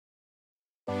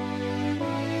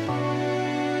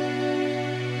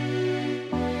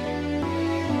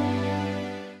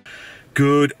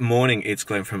Good morning, it's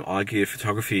Glenn from iGear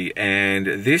Photography, and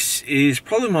this is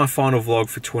probably my final vlog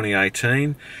for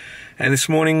 2018. And this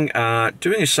morning,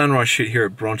 doing a sunrise shoot here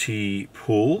at Bronte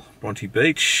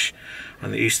Beach,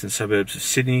 on the eastern suburbs of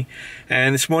Sydney.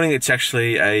 And this morning it's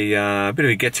actually a bit of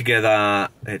a get-together.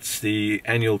 It's the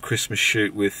annual Christmas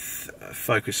shoot with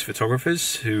Focus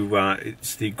Photographers, who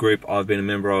it's the group I've been a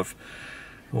member of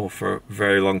for a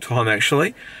very long time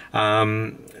actually.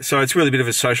 So it's really a bit of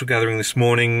a social gathering this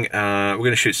morning. We're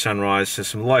going to shoot sunrise. There's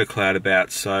some low cloud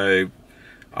about, so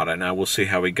I don't know, we'll see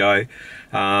how we go.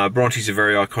 Bronte's a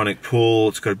very iconic pool.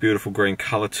 It's got a beautiful green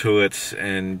colour to it,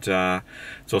 and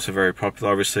it's also very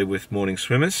popular obviously with morning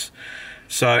swimmers.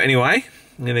 So anyway,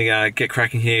 I'm going to get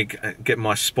cracking here, get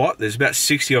my spot. There's about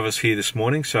 60 of us here this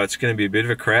morning, so it's going to be a bit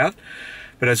of a crowd.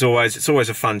 But as always, it's always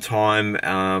a fun time,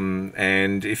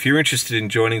 and if you're interested in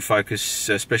joining Focus,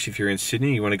 especially if you're in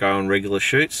Sydney, you want to go on regular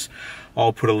shoots,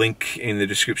 I'll put a link in the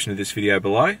description of this video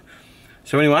below.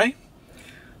 So anyway,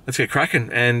 let's get cracking,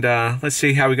 and let's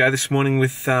see how we go this morning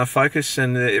with Focus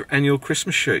and the annual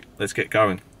Christmas shoot. Let's get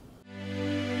going.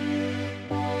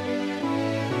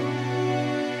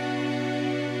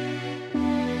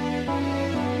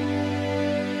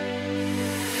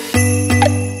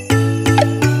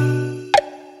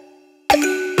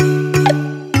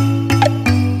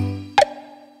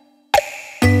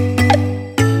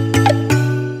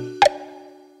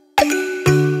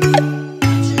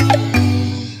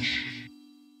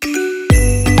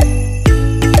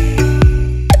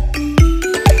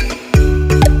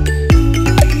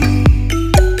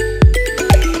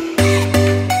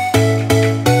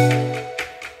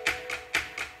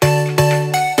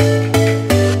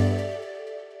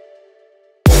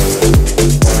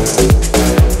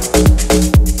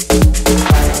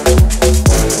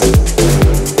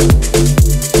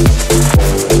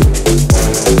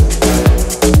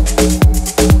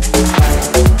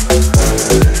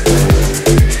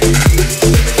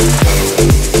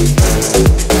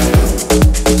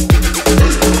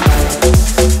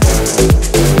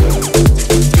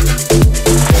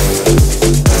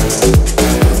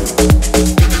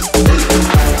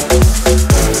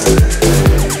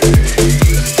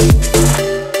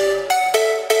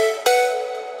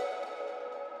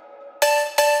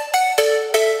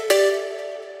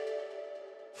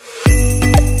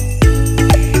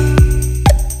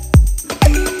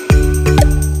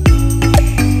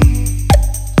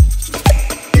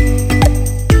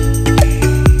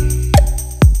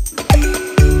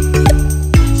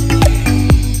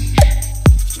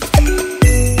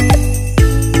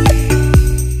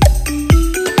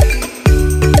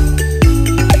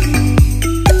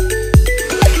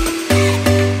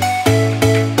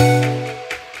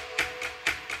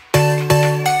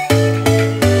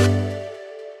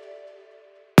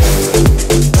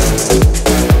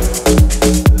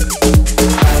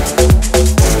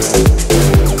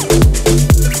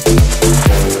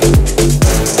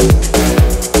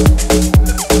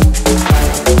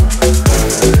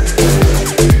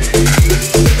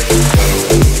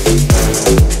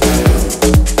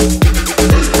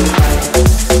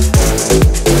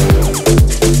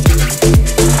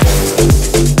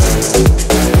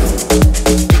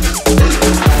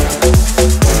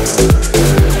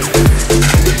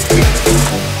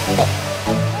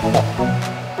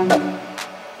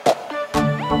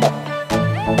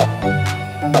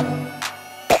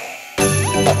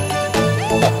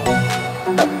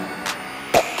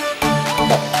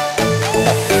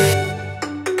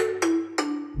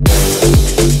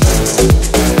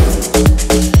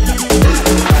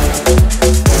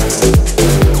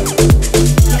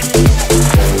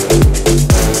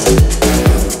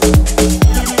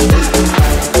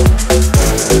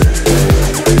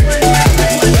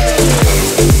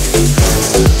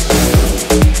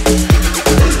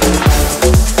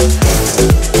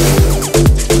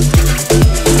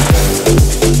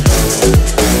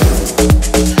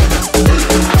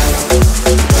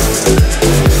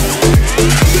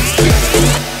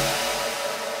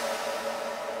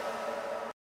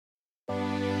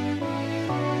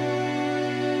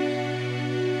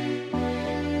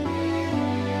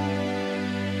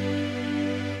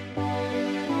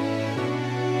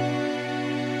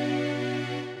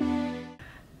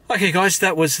 Okay guys,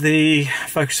 that was the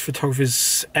Focus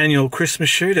Photographers annual Christmas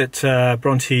shoot at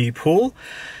Bronte Pool.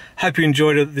 Hope you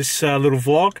enjoyed this little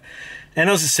vlog. And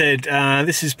as I said,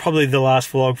 this is probably the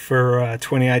last vlog for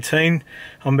 2018.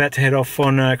 I'm about to head off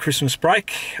on Christmas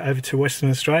break over to Western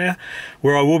Australia,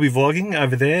 where I will be vlogging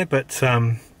over there, but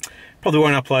probably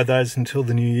won't upload those until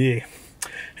the new year.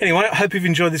 Anyway, I hope you've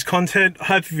enjoyed this content. I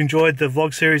hope you've enjoyed the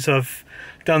vlog series I've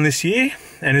done this year.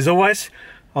 And as always,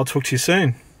 I'll talk to you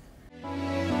soon.